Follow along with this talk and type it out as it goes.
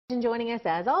And joining us,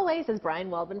 as always, is Bryan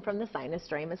Waldman from the Sinas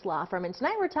Dramis Law Firm. And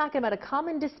tonight we're talking about a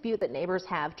common dispute that neighbors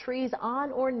have, trees on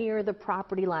or near the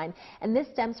property line. And this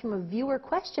stems from a viewer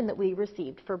question that we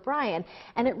received for Bryan.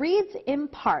 And it reads in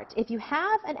part, if you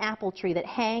have an apple tree that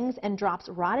hangs and drops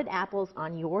rotted apples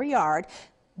on your yard,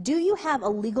 do you have a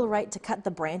legal right to cut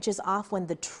the branches off when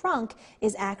the trunk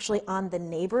is actually on the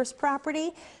neighbor's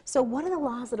property? So what are the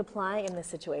laws that apply in this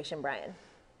situation, Bryan?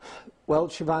 Well,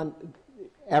 Siobhan,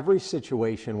 every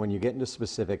situation, when you get into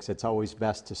specifics, it's always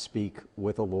best to speak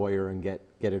with a lawyer and get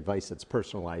advice that's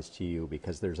personalized to you,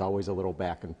 because there's always a little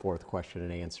back and forth question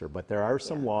and answer. But there are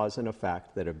some laws in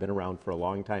effect that have been around for a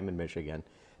long time in Michigan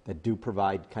that do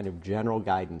provide kind of general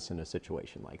guidance in a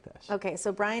situation like this. Okay,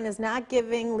 so Bryan is not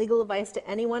giving legal advice to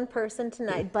any one person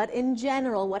tonight, but in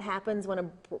general, what happens when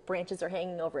branches are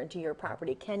hanging over into your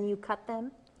property? Can you cut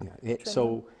them? Yeah,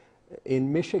 so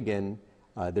in Michigan,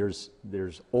 there's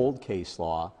old case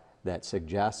law that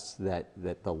suggests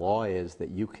that the law is that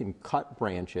you can cut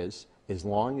branches as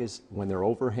long as, when they're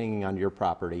overhanging on your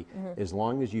property, as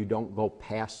long as you don't go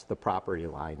past the property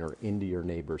line or into your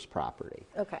neighbor's property.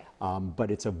 Okay. But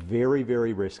it's a very,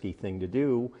 very risky thing to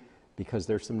do, because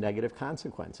there's some negative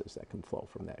consequences that can flow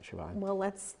from that, Siobhan. Well,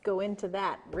 let's go into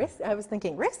that. I was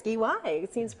thinking risky, why?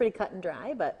 It seems pretty cut and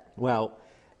dry, but... Well,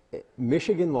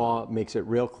 Michigan law makes it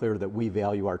real clear that we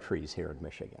value our trees here in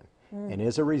Michigan. And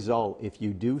as a result, if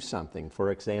you do something,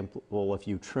 for example, if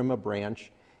you trim a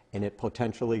branch and it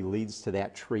potentially leads to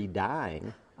that tree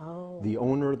dying, the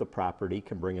owner of the property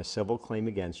can bring a civil claim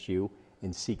against you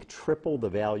and seek triple the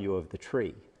value of the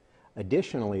tree.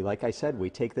 Additionally, like I said, we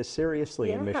take this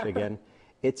seriously in Michigan.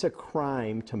 It's a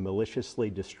crime to maliciously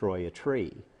destroy a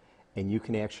tree, and you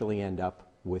can actually end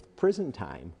up with prison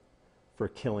time for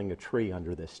killing a tree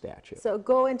under this statute. So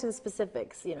go into the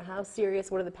specifics, you know, how serious,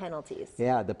 what are the penalties?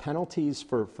 Yeah, the penalties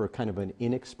for kind of an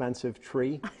inexpensive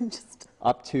tree,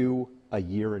 up to a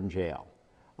year in jail.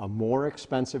 A more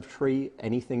expensive tree,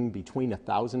 anything between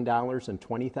 $1,000 and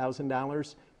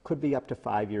 $20,000, could be up to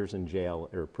 5 years in jail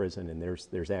or prison, and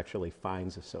there's actually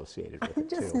fines associated with it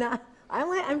too.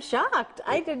 I'm shocked.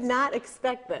 I did not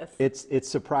expect this. It's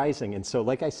surprising, and so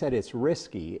like I said, it's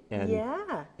risky, and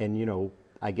you know,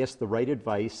 I guess the right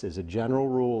advice as a general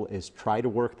rule is try to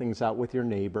work things out with your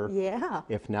neighbor. Yeah.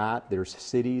 If not, there's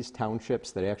cities, townships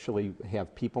that actually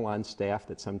have people on staff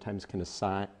that sometimes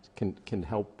can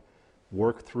help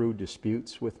work through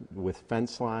disputes with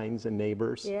fence lines and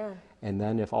neighbors. Yeah. And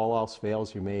then if all else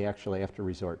fails, you may actually have to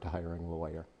resort to hiring a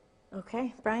lawyer.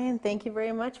 Okay, Bryan, thank you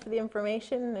very much for the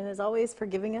information, and as always, for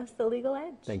giving us the legal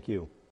edge. Thank you.